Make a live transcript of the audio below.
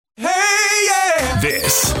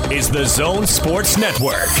This is the Zone Sports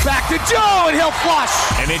Network. Back to Joe, and he'll flush.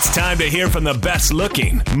 And it's time to hear from the best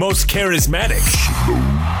looking, most charismatic,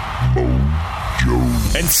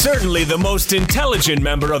 and certainly the most intelligent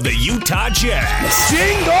member of the Utah Jazz.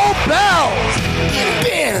 Jingle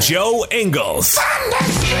bells. Joe Ingles.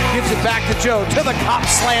 Gives it back to Joe. To the cop,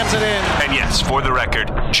 slams it in. And yes, for the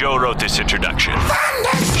record, Joe wrote this introduction.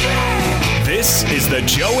 This is the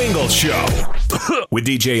Joe Ingles Show with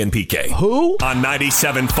DJ and PK. Who? On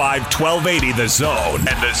 97.5, 1280 The Zone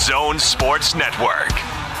and the Zone Sports Network.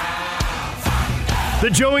 The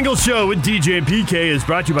Joe Ingles Show with DJ and PK is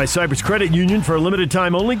brought to you by Cyprus Credit Union. For a limited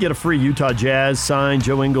time only, get a free Utah Jazz signed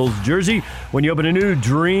Joe Ingles jersey when you open a new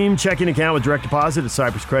Dream checking account with direct deposit at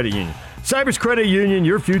Cyprus Credit Union. Cyprus Credit Union,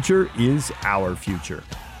 your future is our future.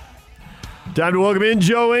 Time to welcome in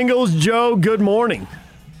Joe Ingles. Joe, good morning.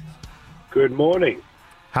 Good morning.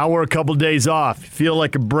 How were a couple days off? Feel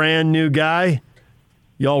like a brand new guy?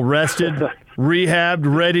 Y'all rested, rehabbed,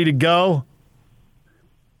 ready to go?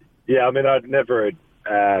 Yeah, I mean, I'd never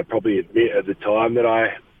probably admit at the time that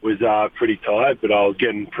I was pretty tired, but I was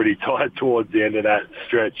getting pretty tired towards the end of that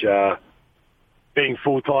stretch, being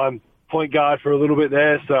full-time point guard for a little bit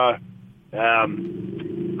there. So I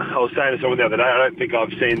was saying to someone the other day, I don't think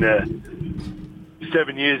I've seen the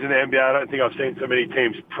 7 years in the NBA, I don't think I've seen so many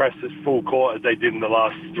teams press as full court as they did in the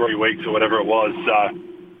last 3 weeks or whatever it was. So,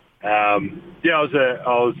 yeah, I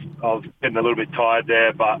was getting a little bit tired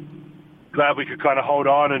there, but glad we could kind of hold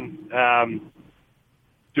on and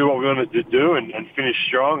do what we wanted to do and finish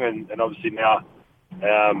strong. And obviously now,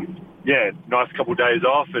 yeah, nice couple of days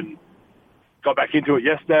off and got back into it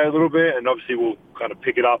yesterday a little bit. And obviously we'll kind of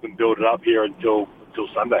pick it up and build it up here until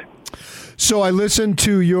Sunday. So I listened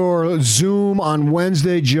to your Zoom on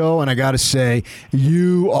Wednesday, Joe, and I got to say,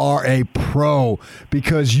 you are a pro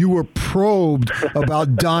because you were probed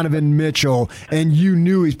about Donovan Mitchell, and you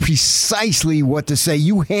knew precisely what to say.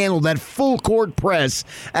 You handled that full court press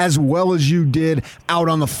as well as you did out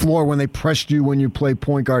on the floor when they pressed you when you played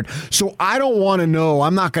point guard. So I don't want to know.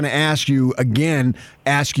 I'm not going to ask you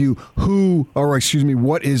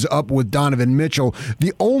what is up with Donovan Mitchell.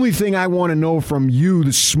 The only thing I want to know from you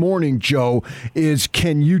this morning, Joe, is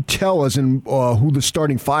can you tell us who the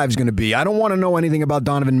starting five is going to be? I don't want to know anything about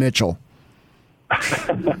Donovan Mitchell. That's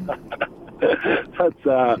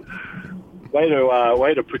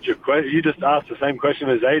way to put your question. You just asked the same question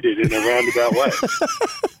as they did in a roundabout way.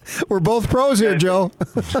 We're both pros here, Joe.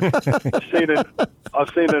 I've seen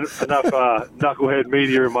enough knucklehead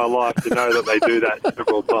media in my life to know that they do that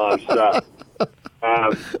several times.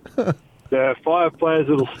 The 5 players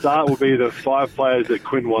that will start will be the 5 players that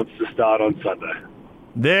Quinn wants to start on Sunday.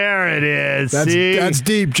 There it is. That's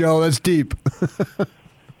deep, Joe. That's deep.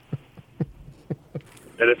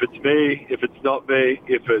 And if it's me, if it's not me,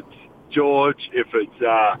 if it's George, if it's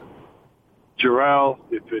Jarrell,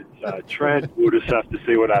 if it's Trent, we'll just have to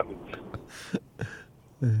see what happens.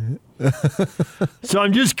 So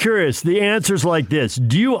I'm just curious, the answer's like this.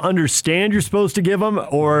 Do you understand you're supposed to give them,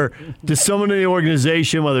 or does someone in the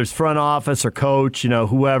organization, whether it's front office or coach,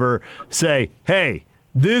 whoever, say, hey,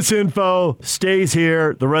 this info stays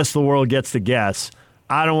here, the rest of the world gets to guess.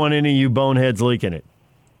 I don't want any of you boneheads leaking it.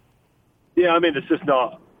 Yeah, I mean, it's just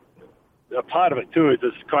not a part of it too. It's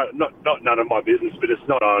just kind of not none of my business, but it's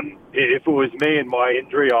not on. If it was me and my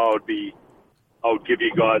injury, I would give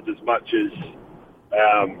you guys as much as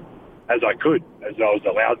I could, as I was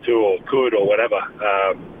allowed to or could or whatever.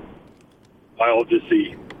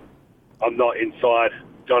 I'm not inside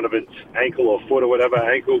Donovan's ankle or foot or whatever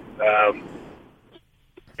ankle.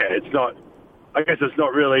 It's not. I guess it's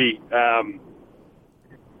not really. To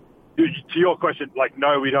your question,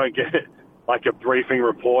 no, we don't get a briefing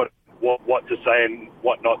report, what to say and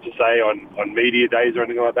what not to say on media days or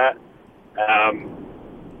anything like that.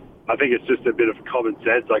 I think it's just a bit of common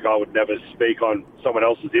sense. I would never speak on someone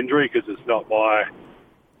else's injury because it's not that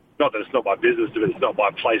it's not my business, but it's not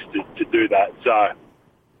my place to do that. So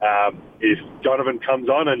if Donovan comes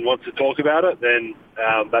on and wants to talk about it, then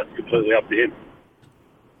that's completely up to him.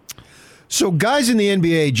 So guys in the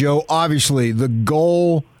NBA, Joe, obviously the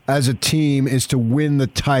goal as a team is to win the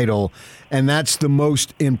title, and that's the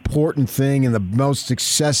most important thing and the most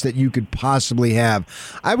success that you could possibly have.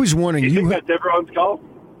 I was wondering, do you think that's everyone's goal?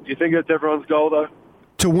 Do you think that's everyone's goal, though?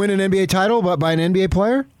 To win an NBA title by an NBA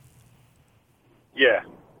player? Yeah.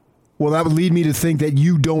 Well, that would lead me to think that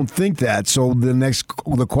you don't think that. So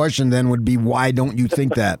the question then would be, why don't you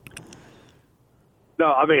think that?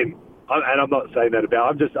 No, I mean, and I'm not saying that about.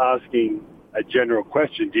 I'm just asking a general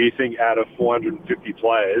question. Do you think out of 450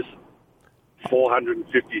 players,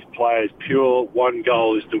 450 players, pure one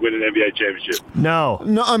goal is to win an NBA championship. No,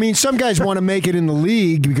 I mean, some guys want to make it in the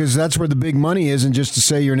league because that's where the big money is, and just to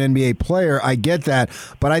say you're an NBA player, I get that.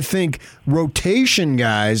 But I think rotation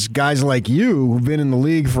guys like you who've been in the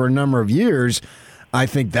league for a number of years, I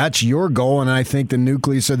think that's your goal, and I think the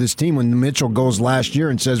nucleus of this team, when Mitchell goes last year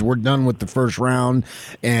and says we're done with the first round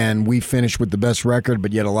and we finished with the best record,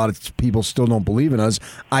 but yet a lot of people still don't believe in us,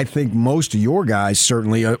 I think most of your guys,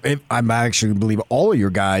 certainly, I actually believe all of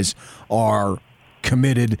your guys are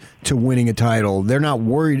committed to winning a title. They're not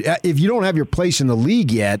worried. If you don't have your place in the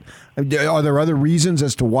league yet, are there other reasons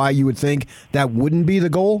as to why you would think that wouldn't be the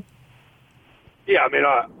goal? Yeah, I mean,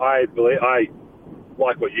 I believe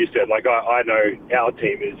like what you said, like I know our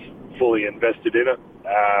team is fully invested in it.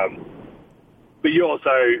 But you also,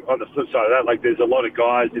 on the flip side of that, like there's a lot of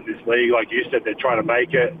guys in this league, like you said, they're trying to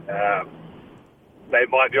make it. They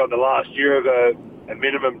might be on the last year of a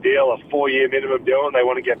minimum deal, a 4-year minimum deal, and they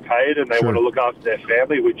want to get paid and they want to look after their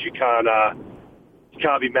family, which you can't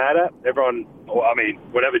be mad at. Everyone, I mean,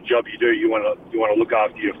 whatever job you do, you want to look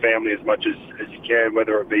after your family as much as you can,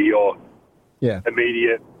 whether it be your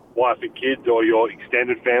immediate wife and kids or your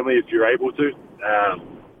extended family if you're able to.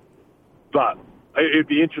 But it'd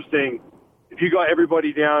be interesting if you got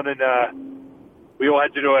everybody down and we all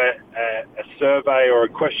had to do a survey or a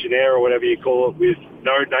questionnaire or whatever you call it with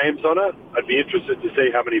no names on it. I'd be interested to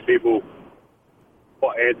see how many people,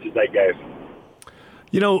 what answers they gave.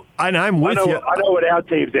 You know, and I'm with you. I know what our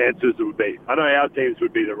team's answers would be. I know our team's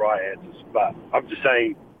would be the right answers, but I'm just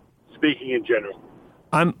saying, speaking in general.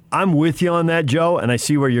 I'm with you on that, Joe, and I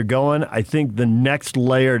see where you're going. I think the next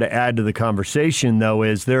layer to add to the conversation, though,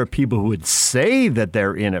 is there are people who would say that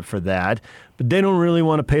they're in it for that, but they don't really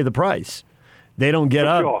want to pay the price. They don't get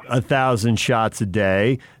up 1,000 shots a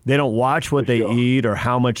day. They don't watch what they eat or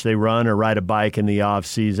how much they run or ride a bike in the off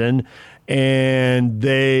season. And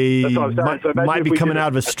they might be coming out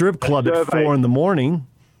of a strip club at 4 in the morning.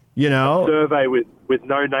 You know, a survey with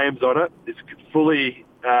no names on it. It's fully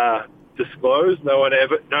disclosed. No one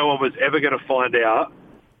was ever going to find out.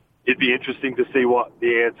 It'd be interesting to see what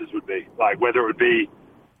the answers would be. Like whether it would be,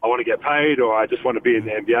 I want to get paid, or I just want to be in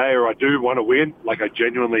the NBA, or I do want to win. Like I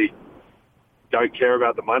genuinely don't care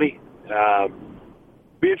about the money.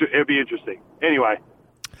 It'd be interesting. Anyway,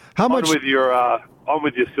 how much on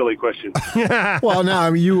with your silly question. Well, now,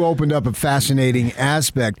 I mean, you opened up a fascinating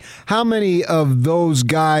aspect. How many of those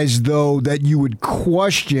guys, though, that you would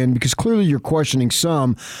question, because clearly you're questioning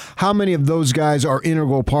some, how many of those guys are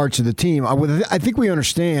integral parts of the team? I think we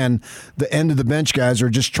understand the end of the bench guys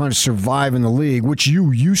are just trying to survive in the league, which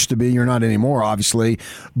you used to be. You're not anymore, obviously.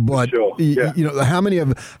 But you know, how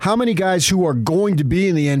many guys who are going to be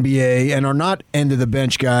in the NBA and are not end of the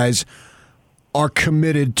bench guys are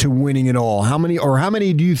committed to winning it all? How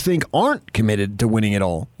many do you think aren't committed to winning it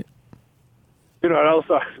all? You know,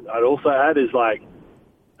 I'd also add is like,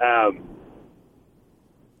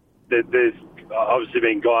 there's obviously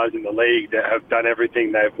been guys in the league that have done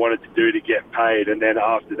everything they've wanted to do to get paid, and then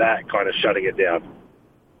after that, kind of shutting it down,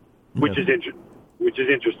 which is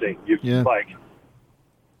interesting. Like,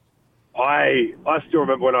 I still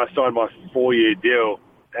remember when I signed my 4-year deal,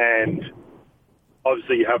 and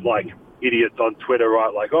obviously you have like idiots on Twitter,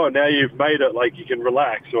 right? Like, oh, now you've made it, like you can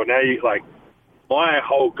relax, or now you like. My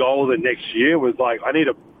whole goal the next year was like, I need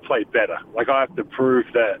to play better. Like I have to prove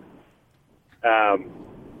that,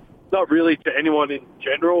 not really to anyone in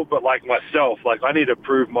general, but like myself, like I need to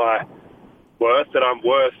prove my worth, that I'm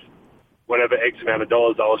worth whatever X amount of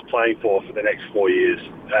dollars I was playing for the next 4 years.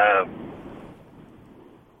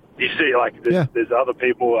 You see, like, there's other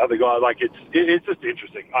people, other guys, like, it's just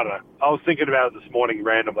interesting. I don't know. I was thinking about it this morning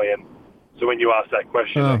randomly, and so when you asked that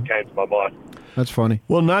question, it came to my mind. That's funny.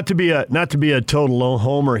 Well, not to be a total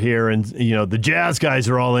homer here, and you know the Jazz guys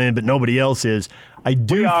are all in, but nobody else is.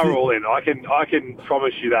 We are all in. I can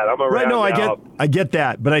promise you that. I'm around. Right? No, I get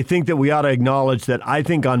that, but I think that we ought to acknowledge that. I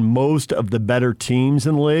think on most of the better teams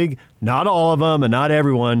in the league, not all of them and not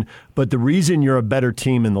everyone, but the reason you're a better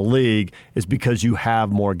team in the league is because you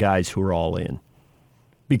have more guys who are all in.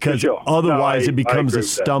 Because otherwise it becomes a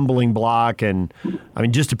stumbling block. And, I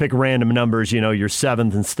mean, just to pick random numbers, you know, you're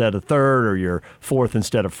 7th instead of 3rd, or you're 4th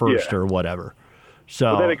instead of 1st, or whatever.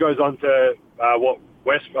 So then it goes on to what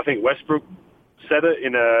I think Westbrook said it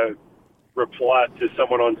in a reply to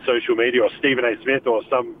someone on social media, or Stephen A. Smith, or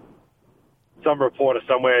some reporter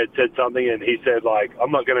somewhere had said something, and he said, like, I'm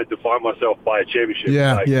not going to define myself by a championship.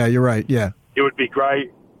 Yeah, you're right, yeah. It would be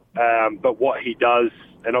great, but what he does,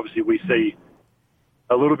 and obviously we see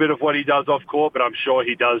a little bit of what he does off court, but I'm sure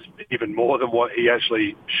he does even more than what he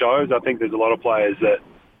actually shows. I think there's a lot of players that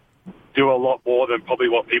do a lot more than probably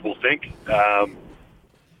what people think. I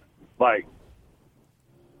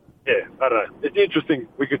don't know. It's interesting.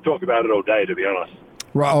 We could talk about it all day, to be honest.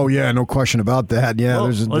 Oh, yeah, no question about that. Yeah,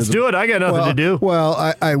 well, let's do it. I got nothing to do.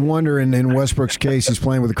 Well, I wonder, in Westbrook's case, he's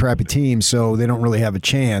playing with a crappy team, so they don't really have a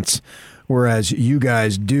chance, whereas you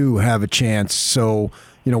guys do have a chance. So,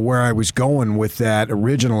 where I was going with that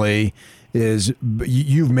originally is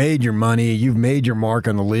you've made your money, you've made your mark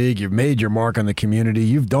on the league, you've made your mark on the community,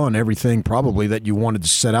 you've done everything probably that you wanted to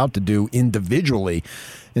set out to do individually.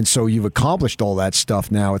 And so you've accomplished all that stuff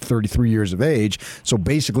now at 33 years of age. So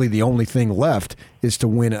basically the only thing left is to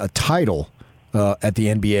win a title at the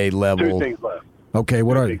NBA level. 2 things left. Okay,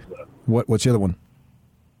 what's the other one?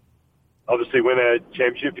 Obviously win a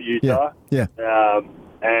championship for Utah. Yeah.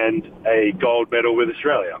 And a gold medal with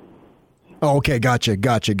Australia. Oh, okay, gotcha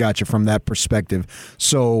from that perspective.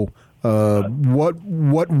 So what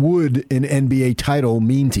would an NBA title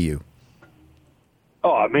mean to you?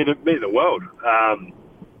 Oh, I mean, it means the world.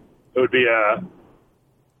 It would be a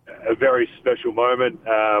very special moment.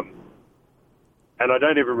 And I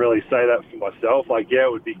don't even really say that for myself.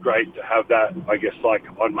 It would be great to have that, I guess,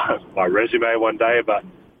 on my resume one day. But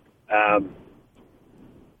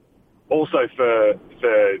also for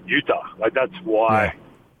Utah, that's why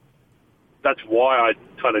I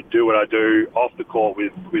kind of do what I do off the court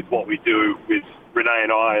with what we do with Renee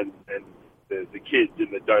and I and the kids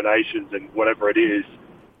and the donations and whatever it is.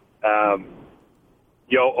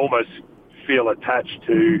 You'll almost feel attached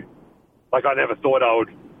to, I never thought I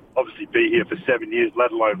would obviously be here for 7 years,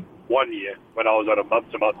 let alone 1 year when I was on a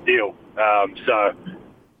month-to-month deal.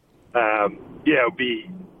 It would be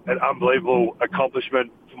an unbelievable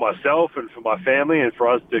accomplishment for myself and for my family and for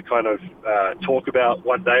us to kind of talk about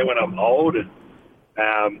one day when I'm old. And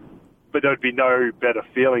but there would be no better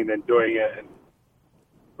feeling than doing it and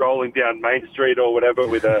rolling down Main Street or whatever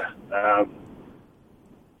with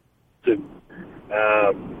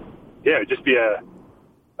just be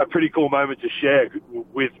a pretty cool moment to share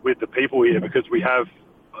with the people here, because we have,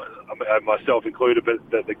 myself included, but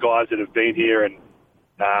the guys that have been here and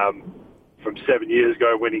from 7 years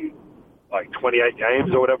ago winning 28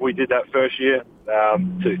 games or whatever we did that first year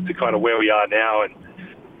to kind of where we are now. And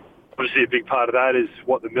obviously a big part of that is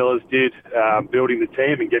what the Millers did, building the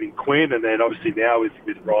team and getting Quinn, and then obviously now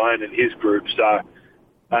with Ryan and his group. So,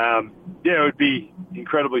 it would be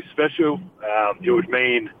incredibly special. It would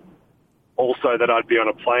mean also that I'd be on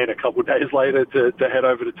a plane a couple of days later to head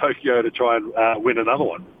over to Tokyo to try and win another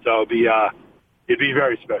one. So it'd be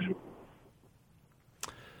very special.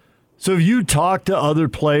 So have you talked to other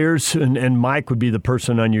players, and Mike would be the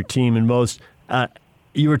person on your team, and most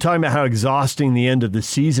you were talking about how exhausting the end of the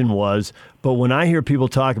season was, but when I hear people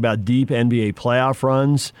talk about deep NBA playoff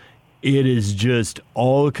runs, it is just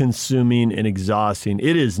all-consuming and exhausting.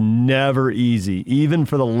 It is never easy, even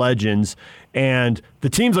for the legends. And the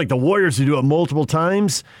teams like the Warriors who do it multiple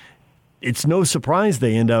times, it's no surprise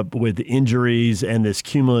they end up with injuries and this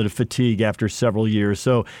cumulative fatigue after several years.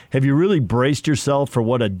 So have you really braced yourself for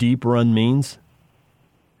what a deep run means?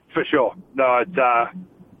 For sure. No,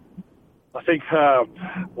 I think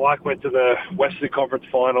Mike went to the Western Conference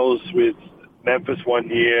Finals with Memphis 1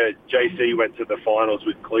 year. JC went to the finals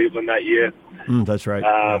with Cleveland that year. That's right.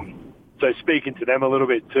 So speaking to them a little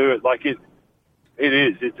bit too, it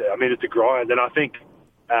is. It's a grind, and I think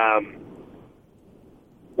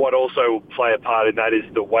what also will play a part in that is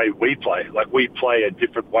the way we play. We play a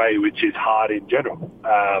different way, which is hard in general.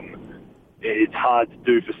 It's hard to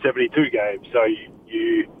do for 72 games. So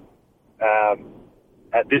you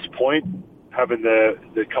at this point, having the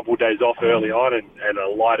couple of days off early on and a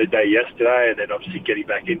lighter day yesterday, and then obviously getting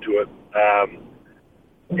back into it.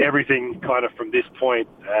 Everything kind of from this point,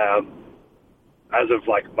 as of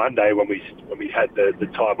Monday when we had the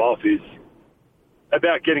time off, is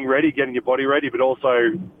about getting ready, getting your body ready, but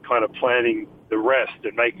also kind of planning the rest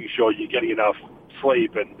and making sure you're getting enough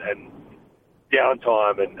sleep and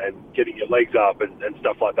downtime and getting your legs up and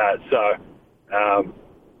stuff like that. So,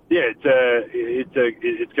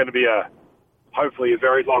 it's going to be hopefully a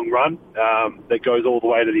very long run that goes all the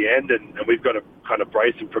way to the end, and we've got to kind of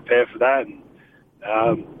brace and prepare for that. And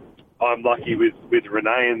I'm lucky with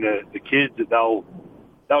Renee and the kids that they'll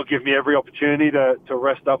give me every opportunity to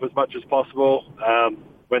rest up as much as possible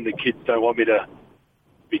when the kids don't want me to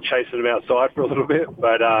be chasing them outside for a little bit.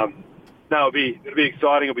 But it'll be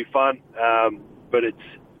exciting. It'll be fun. But it's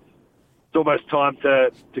almost time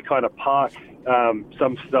to kind of park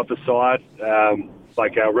some stuff aside.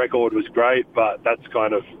 Our record was great, but that's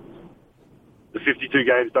kind of the 52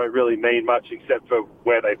 games don't really mean much except for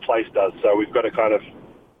where they placed us. So we've got to kind of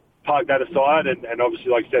park that aside and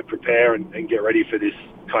obviously, like I said, prepare and get ready for this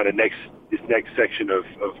kind of next section of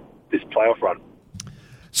this playoff run.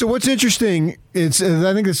 So what's interesting, I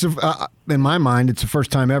think this in my mind, it's the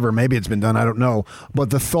first time ever. Maybe it's been done, I don't know. But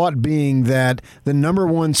the thought being that the number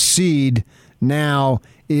one seed now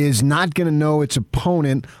is not going to know its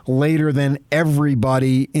opponent later than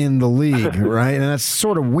everybody in the league, right? And that's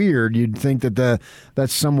sort of weird. You'd think that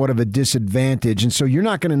that's somewhat of a disadvantage. And so you're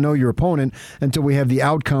not going to know your opponent until we have the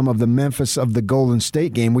outcome of the Memphis of the Golden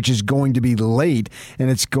State game, which is going to be late, and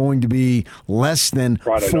it's going to be less than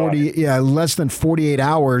 48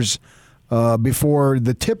 hours before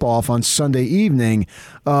the tip-off on Sunday evening.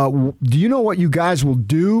 Do you know what you guys will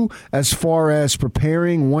do as far as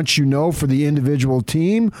preparing once you know for the individual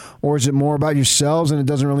team, or is it more about yourselves and it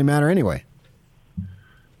doesn't really matter anyway?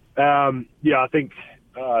 I think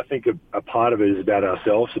a part of it is about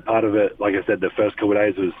ourselves. A part of it, like I said, the first couple of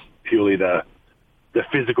days was purely the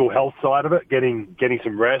physical health side of it, getting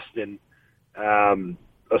some rest, and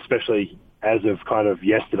especially as of kind of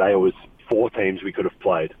yesterday, it was 4 teams we could have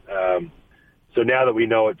played. So now that we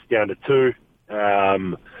know it's down to 2,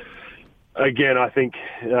 again, I think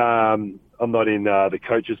I'm not in the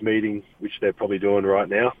coaches' meeting, which they're probably doing right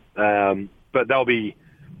now, but there'll be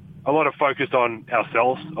a lot of focus on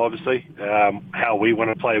ourselves, obviously, how we want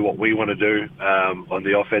to play, what we want to do on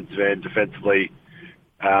the offensive end, defensively.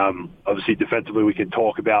 Obviously, defensively, we can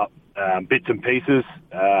talk about bits and pieces.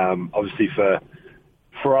 Obviously,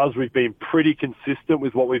 for us, we've been pretty consistent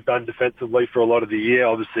with what we've done defensively for a lot of the year.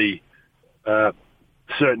 Obviously,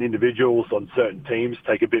 certain individuals on certain teams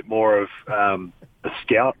take a bit more of a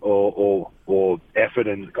scout or effort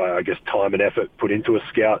and, I guess, time and effort put into a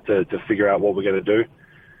scout to figure out what we're going to do.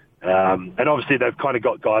 And obviously, they've kind of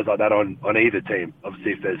got guys like that on either team.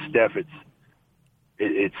 Obviously, if there's Steph,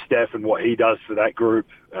 it's Steph and what he does for that group.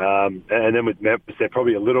 And then with Memphis, they're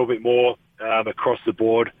probably a little bit more across the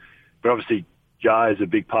board. But obviously, Ja is a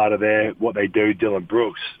big part of what they do. Dylan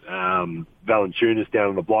Brooks, Valanciunas down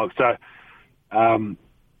on the block. So, I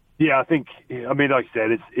think, like I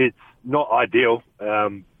said, it's not ideal,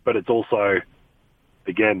 but it's also,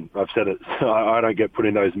 again, I've said it, I don't get put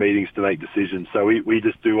in those meetings to make decisions. So we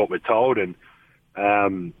just do what we're told, and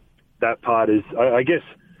that part is, I guess,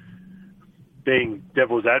 being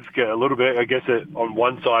devil's advocate a little bit. I guess on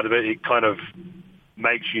one side of it, it kind of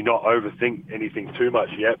makes you not overthink anything too much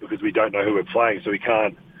yet, because we don't know who we're playing, so we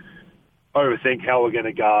can't overthink how we're going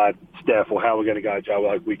to guard Steph or how we're going to guard Joe.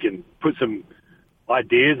 Like, we can put some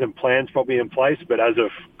ideas and plans probably in place, but as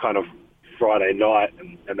of kind of Friday night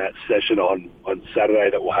and that session on Saturday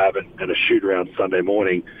that we'll have and a shoot around Sunday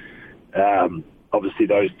morning, obviously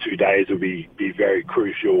those 2 days will be very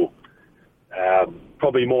crucial,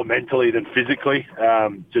 probably more mentally than physically,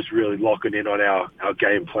 just really locking in on our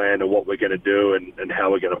game plan and what we're going to do and how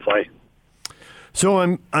we're going to play. So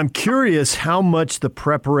I'm curious how much the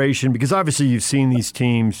preparation, because obviously you've seen these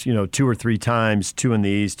teams, 2 or 3 times, 2 in the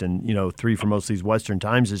East and, 3 for most of these Western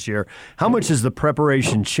times this year. How much has the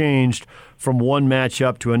preparation changed from one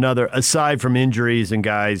matchup to another, aside from injuries and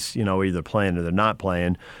guys, either playing or they're not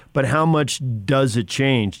playing? But how much does it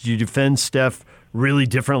change? Do you defend Steph really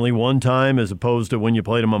differently one time as opposed to when you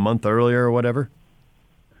played him a month earlier or whatever?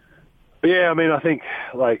 Yeah, I think,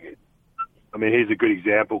 he's a good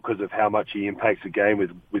example because of how much he impacts the game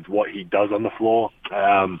with what he does on the floor.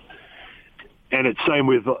 And it's same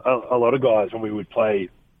with a lot of guys when we would play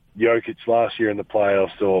Jokic last year in the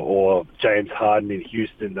playoffs or James Harden in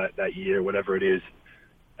Houston that year, whatever it is.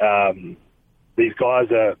 These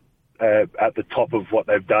guys are at the top of what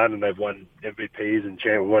they've done, and they've won MVPs and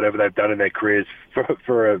whatever they've done in their careers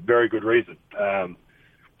for a very good reason.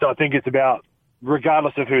 So I think it's about,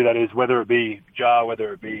 regardless of who that is, whether it be Ja,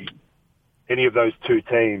 whether it be any of those 2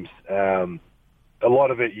 teams, a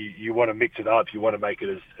lot of it you want to mix it up. You want to make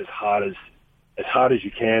it as hard as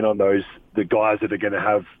you can on the guys that are going to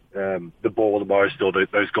have the ball the most, or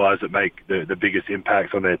those guys that make the biggest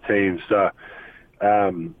impacts on their teams. So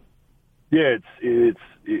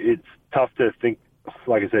it's tough to think,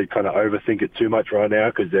 like I said, kind of overthink it too much right now,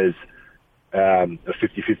 because there's a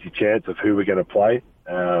 50-50 chance of who we're going to play.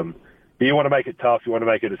 But you want to make it tough. You want to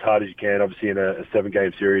make it as hard as you can. Obviously, in a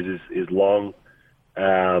 7-game series is long,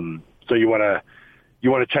 so you want to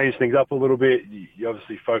change things up a little bit. You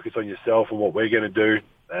obviously focus on yourself and what we're going to do.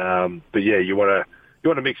 But yeah, you want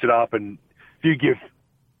to mix it up. And if you give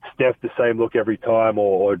Steph the same look every time,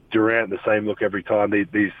 or Durant the same look every time,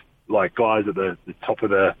 these like guys at the top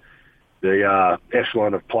of the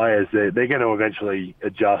echelon of players, they're going to eventually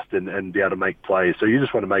adjust and be able to make plays. So you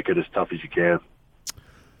just want to make it as tough as you can.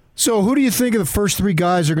 So who do you think of the first 3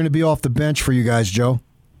 guys are going to be off the bench for you guys, Joe?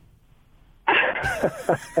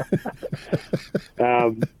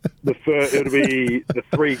 It'll be the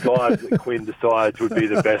three guys that Quinn decides would be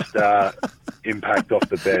the best impact off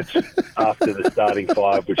the bench after the starting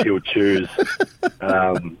five, which he'll choose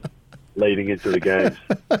leading into the games.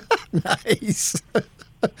 Nice.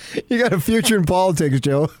 You got a future in politics,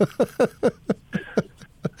 Joe.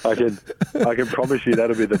 I can promise you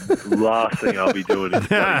that'll be the last thing I'll be doing in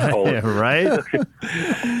politics. Yeah, right?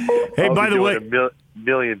 Hey, I'll by be the way, doing a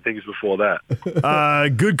million things before that.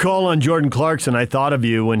 good call on Jordan Clarkson. I thought of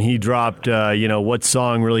you when he dropped, what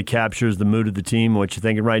song really captures the mood of the team, what you're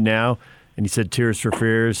thinking right now. And he said, Tears for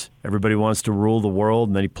Fears, Everybody Wants to Rule the World.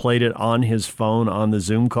 And then he played it on his phone on the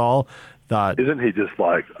Zoom call. Isn't he just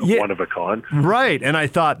like one of a kind? Right. And I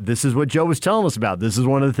thought, this is what Joe was telling us about. This is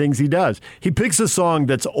one of the things he does. He picks a song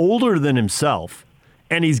that's older than himself,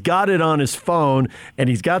 and he's got it on his phone, and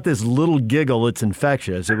he's got this little giggle. It's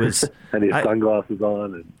infectious. It was, and his sunglasses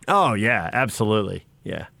on. And oh, yeah, absolutely.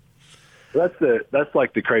 Yeah. That's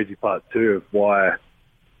like the crazy part, too, of why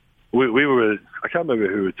we were, I can't remember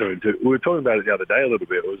who we were talking to. We were talking about it the other day a little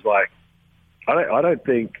bit. It was like, I don't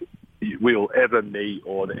think we'll ever meet,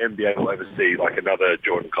 or the NBA will ever see, like another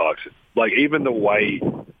Jordan Clarkson. Like, even the way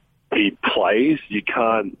he plays, you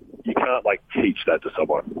can't like teach that to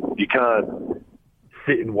someone. You can't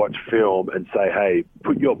sit and watch film and say, hey,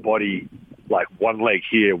 put your body like one leg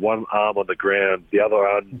here, one arm on the ground, the other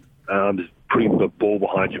arm is putting the ball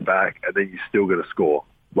behind your back, and then you're still going to score.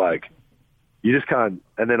 Like, you just can't.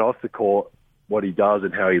 And then off the court, what he does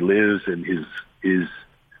and how he lives, and his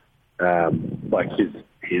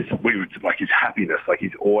happiness. Like,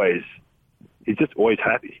 he's just always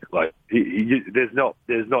happy. Like, there's not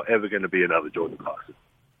ever going to be another Jordan Clarkson,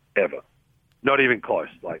 ever. Not even close.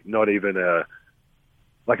 Like, not even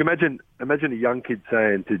imagine a young kid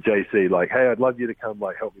saying to JC, like, hey, I'd love you to come,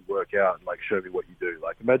 like, help me work out and, like, show me what you do.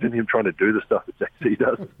 Like, imagine him trying to do the stuff that JC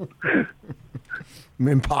does.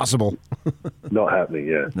 Impossible. Not happening,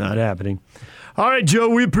 yeah. Not happening. All right, Joe,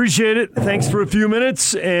 we appreciate it. Thanks for a few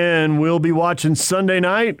minutes, and we'll be watching Sunday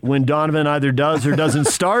night when Donovan either does or doesn't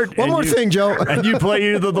start. One more thing, Joe. And you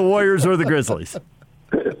play either the Warriors or the Grizzlies.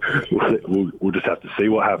 We'll just have to see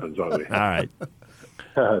what happens, won't we? All right.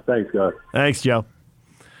 Thanks, guys. Thanks, Joe.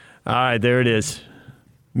 All right, there it is.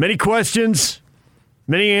 Many questions,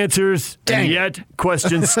 many answers, and yet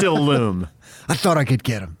questions still loom. I thought I could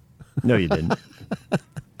get him. No, you didn't.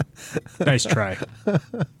 Nice try.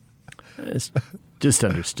 It's just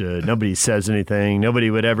understood. Nobody says anything.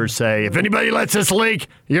 Nobody would ever say, if anybody lets us leak,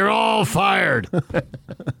 you're all fired.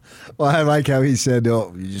 Well, I like how he said,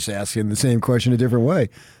 oh, you just ask him the same question a different way.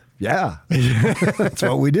 Yeah. That's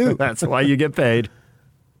what we do. That's why you get paid.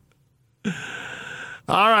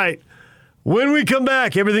 All right. When we come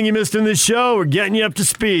back, everything you missed in this show, we're getting you up to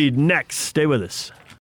speed. Next, stay with us.